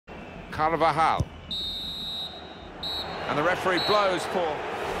Carvajal. And the referee blows for...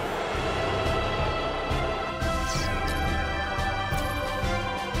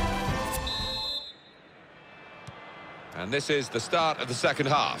 And this is the start of the second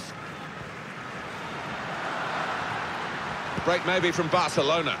half. Break maybe from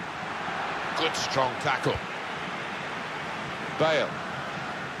Barcelona. Good strong tackle. Bale.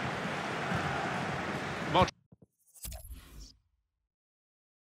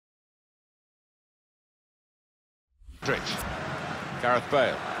 Modric. Gareth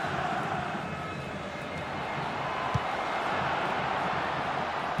Bale.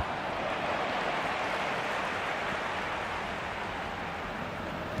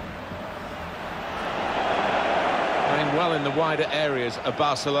 Playing well in the wider areas of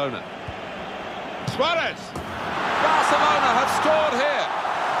Barcelona. Suarez! Barcelona have scored here.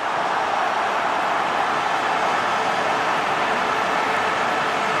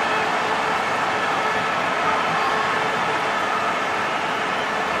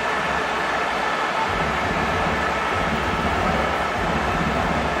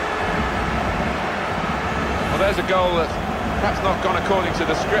 There's a goal that's perhaps not gone according to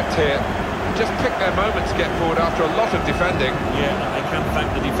the script here. Just picked their moment to get forward after a lot of defending. Yeah, they can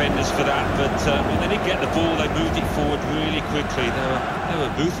thank the defenders for that, but when they didn't get the ball, they moved it forward really quickly. They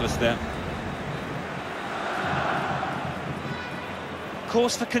were ruthless there.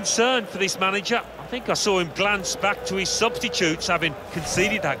 Cause for concern for this manager. I think I saw him glance back to his substitutes, having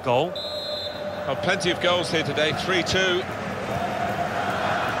conceded that goal. Oh, plenty of goals here today, 3-2.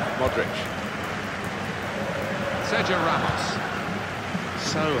 Modric. Sergio Ramos.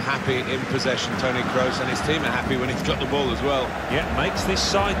 So happy in possession, Toni Kroos, and his team are happy when he's got the ball as well. Yeah, makes this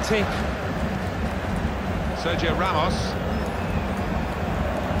side tick. Sergio Ramos.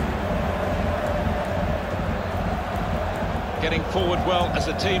 Getting forward well as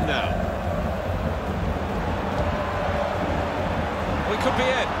a team now. We could be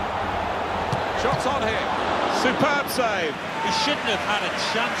in. Shots on here. Superb save. He shouldn't have had a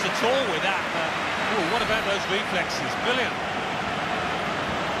chance at all with that. Oh, what about those reflexes? Brilliant.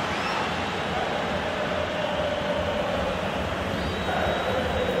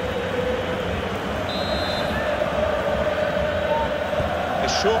 A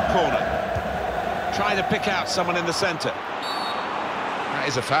short corner. Trying to pick out someone in the centre. That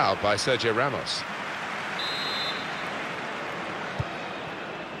is a foul by Sergio Ramos.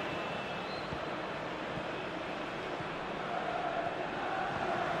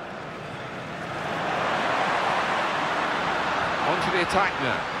 To the attack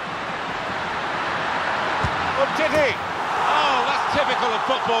now. Oh, did he? Oh, that's typical of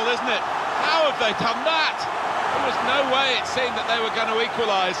football, isn't it? How have they done that? There was no way it seemed that they were going to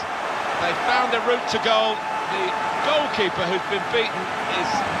equalise. They found a route to goal. The goalkeeper, who's been beaten, is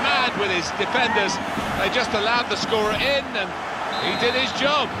mad with his defenders. They just allowed the scorer in, and he did his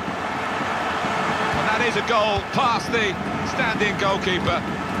job. And that is a goal past the standing goalkeeper,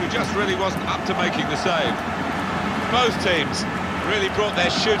 who just really wasn't up to making the save. Both teams really brought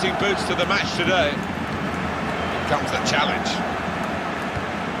their shooting boots to the match today. Here comes the challenge.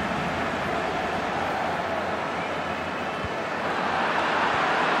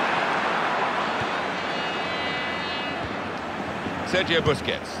 Sergio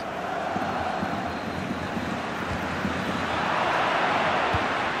Busquets.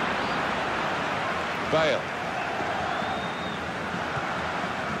 Bale.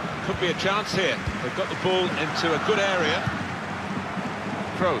 Could be a chance here. They've got the ball into a good area.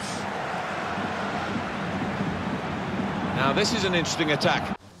 Kroos. Now this is an interesting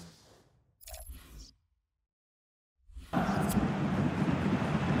attack.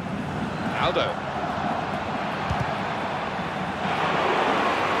 Aldo.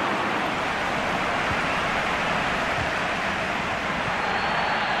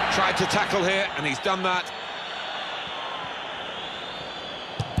 Tried to tackle here, and he's done that.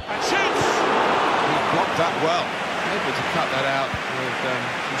 And shoots! He blocked that well. Able to cut that out with some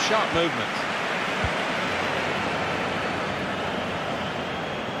sharp movement.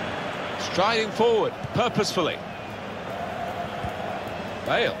 Striding forward, purposefully.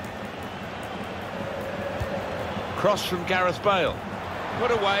 Bale. Cross from Gareth Bale.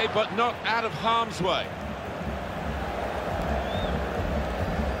 Put away, but not out of harm's way.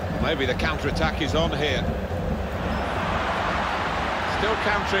 Maybe the counter-attack is on here. Still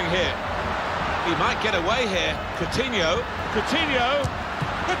countering here. He might get away here. Coutinho. Coutinho.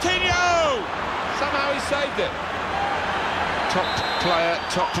 Coutinho! Somehow he saved it. Top player,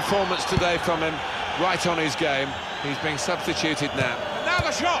 top performance today from him. Right on his game. He's being substituted now. And now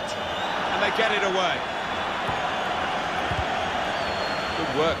the shot! And they get it away. Good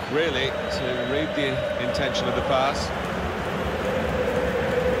Good work, really, to read the intention of the pass.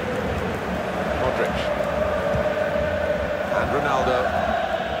 Modric. And Ronaldo.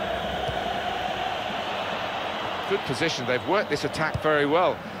 Good position. They've worked this attack very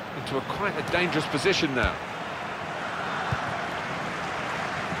well into quite a dangerous position now.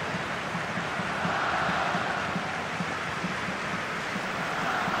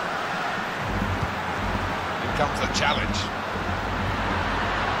 Here comes the challenge.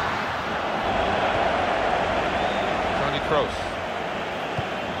 Toni Kroos.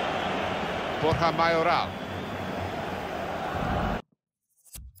 Borja Mayoral.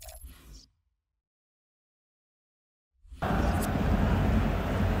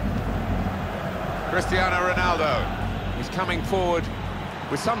 Cristiano Ronaldo. He's coming forward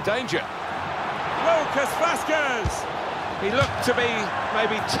with some danger. Lucas Vazquez! He looked to be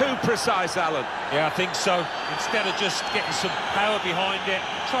maybe too precise, Alan. Yeah, I think so. Instead of just getting some power behind it,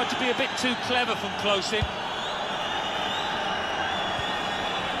 tried to be a bit too clever from close in.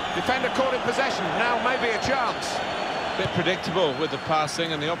 Defender caught in possession, now maybe a chance. Bit predictable with the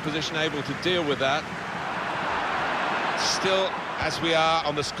passing and the opposition able to deal with that. Still, as we are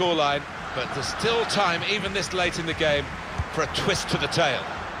on the scoreline, but there's still time, even this late in the game, for a twist to the tail.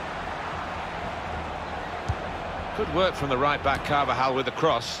 Good work from the right-back Carvajal with the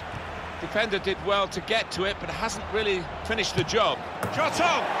cross. Defender did well to get to it, but hasn't really finished the job. Shot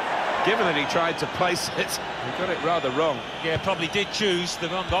on! Given that he tried to place it, he got it rather wrong. Yeah, probably did choose the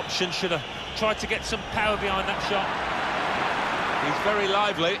wrong option. Should have tried to get some power behind that shot. He's very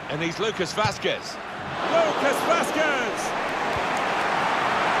lively, and he's Lucas Vazquez. Lucas Vazquez!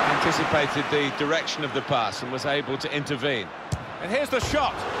 Anticipated the direction of the pass and was able to intervene. And here's the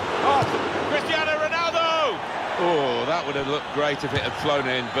shot. Oh, Cristiano Ronaldo! Oh, that would have looked great if it had flown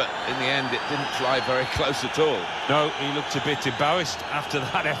in, but in the end it didn't fly very close at all. No, he looked a bit embarrassed after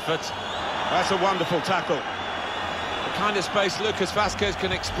that effort. That's a wonderful tackle. The kind of space Lucas Vazquez can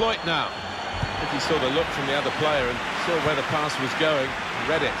exploit now. I think he saw the look from the other player and saw where the pass was going and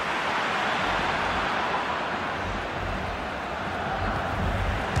read it.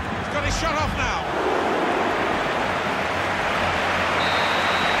 He's got his shot off now.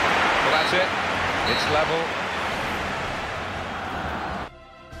 Well, that's it. It's level.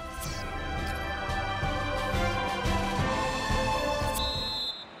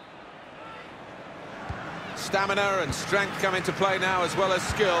 Stamina and strength come into play now, as well as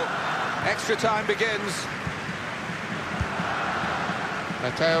skill. Extra time begins.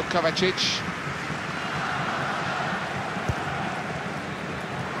 Mateo Kovacic.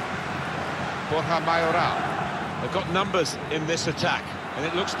 Borja Mayoral. They've got numbers in this attack, and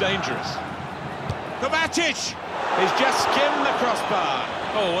it looks dangerous. Kovacic! He's just skimmed the crossbar.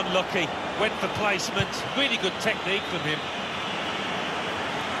 Oh, unlucky. Went for placement. Really good technique from him.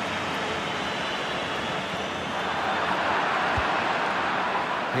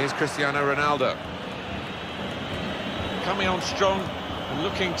 Here's Cristiano Ronaldo. Coming on strong and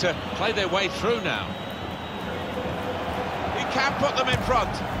looking to play their way through now. He can put them in front.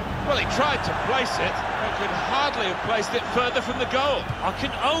 Well, he tried to place it, but could hardly have placed it further from the goal. I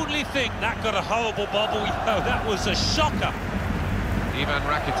can only think that got a horrible bobble. Oh, that was a shocker. Ivan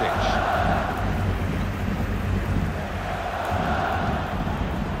Rakitic.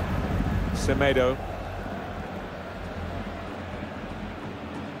 Semedo.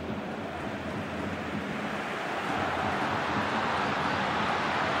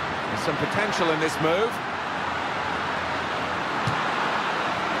 Some potential in this move.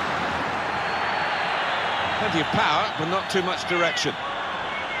 Plenty of power, but not too much direction.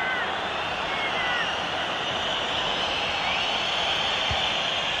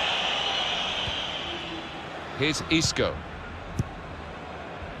 Here's Isco.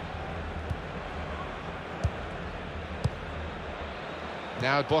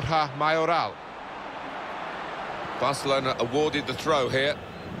 Now Borja Mayoral. Barcelona awarded the throw here.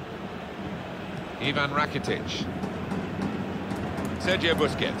 Ivan Rakitic. Sergio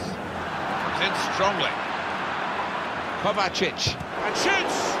Busquets. Comes in strongly. Kovacic. And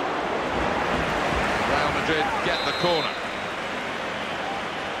shoots! Real Madrid get the corner.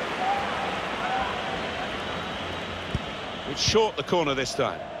 It's short, the corner this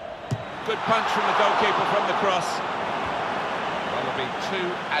time. Good punch from the goalkeeper from the cross. Well, there'll be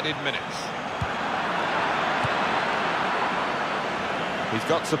 2 added minutes. He's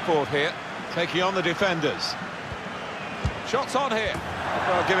got support here. Taking on the defenders. Shots on here.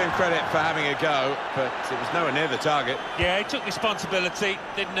 Well, I'll give him credit for having a go, but it was nowhere near the target. Yeah, he took responsibility,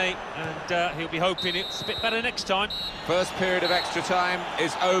 didn't he? And he'll be hoping it's a bit better next time. First period of extra time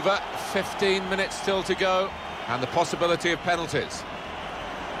is over. 15 minutes still to go, and the possibility of penalties.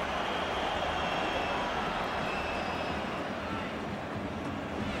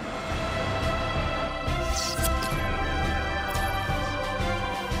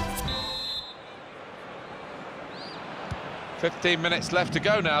 15 minutes left to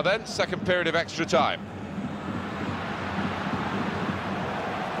go now then, second period of extra time.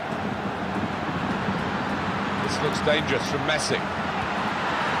 This looks dangerous from Messi.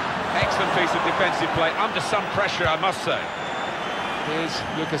 Excellent piece of defensive play, under some pressure, I must say. Here's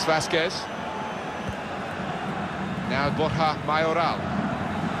Lucas Vazquez. Now Borja Mayoral.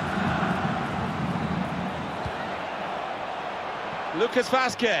 Lucas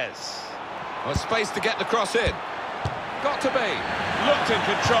Vazquez. Well, space to get the cross in. Got to be. Looked in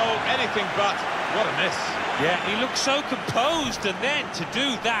control, anything but. What a miss. Yeah, he looked so composed, and then to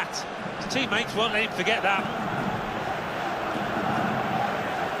do that, his teammates won't let him forget that.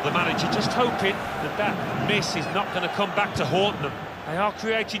 The manager just hoping that that miss is not going to come back to haunt them. They are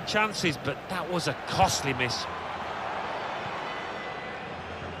creating chances, but that was a costly miss.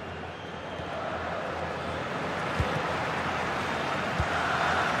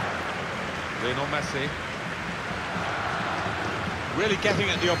 Lionel Messi. Really getting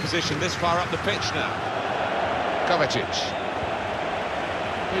at the opposition this far up the pitch now. Kovacic.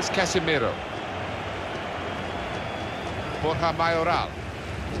 Here's Casemiro. Borja Mayoral.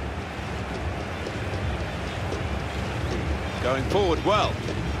 Going forward well.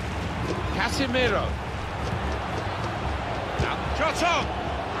 Casemiro. Now, shot on!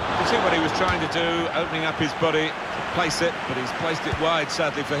 You can see what he was trying to do, opening up his body to place it, but he's placed it wide,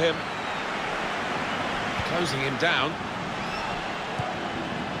 sadly for him. Closing him down.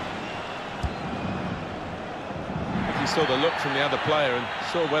 He saw the look from the other player and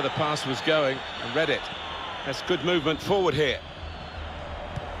saw where the pass was going and read it. That's good movement forward here.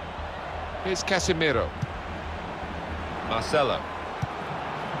 Here's Casemiro. Marcelo.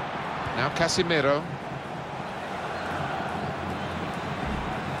 Now Casemiro.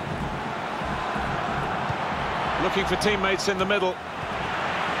 Looking for teammates in the middle.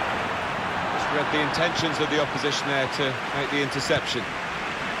 Just read the intentions of the opposition there to make the interception.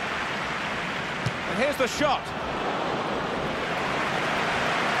 And here's the shot.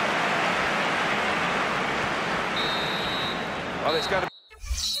 Well, it's going to...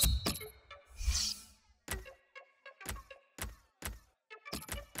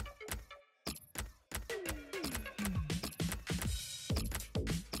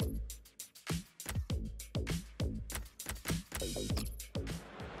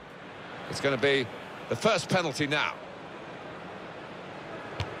 It's going to be the first penalty now.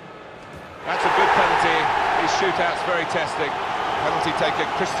 That's a good penalty. These shootouts very testing. Penalty taker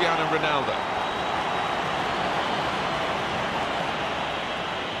Cristiano Ronaldo.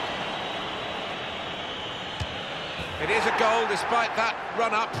 It is a goal despite that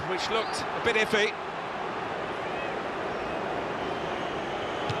run-up, which looked a bit iffy.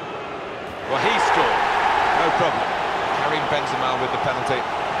 Well, he scored. No problem. Karim Benzema with the penalty.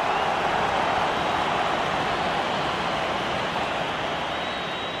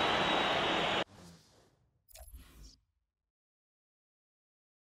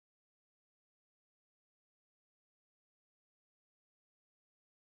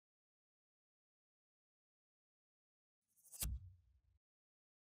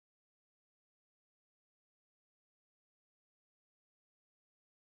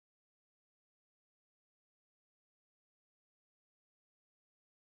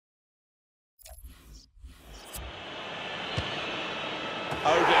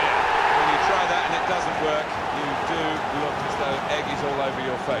 Oh dear, when you try that and it doesn't work, you do look as though egg is all over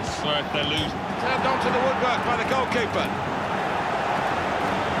your face. Sorry if they lose. Turned onto the woodwork by the goalkeeper.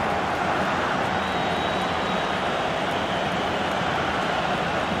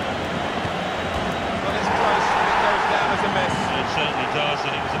 Well, it's close, it goes down as a miss. It certainly does,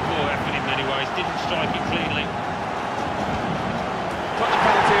 and it was a poor effort in many ways. Didn't strike it cleanly. Put the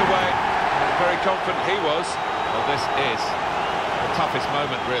penalty away, and very confident he was. Well, this is the toughest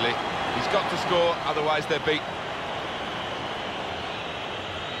moment, really. He's got to score, otherwise they're beat.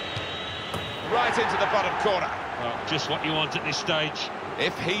 Right into the bottom corner. Well, just what you want at this stage.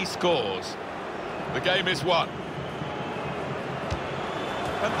 If he scores, the game is won.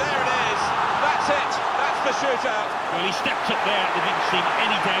 And there it is. That's it. That's the shootout. Well, he stepped up there. There didn't seem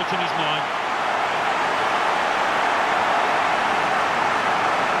any doubt in his mind.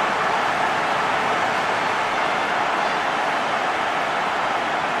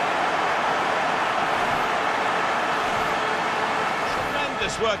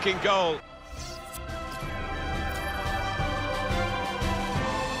 Working goal.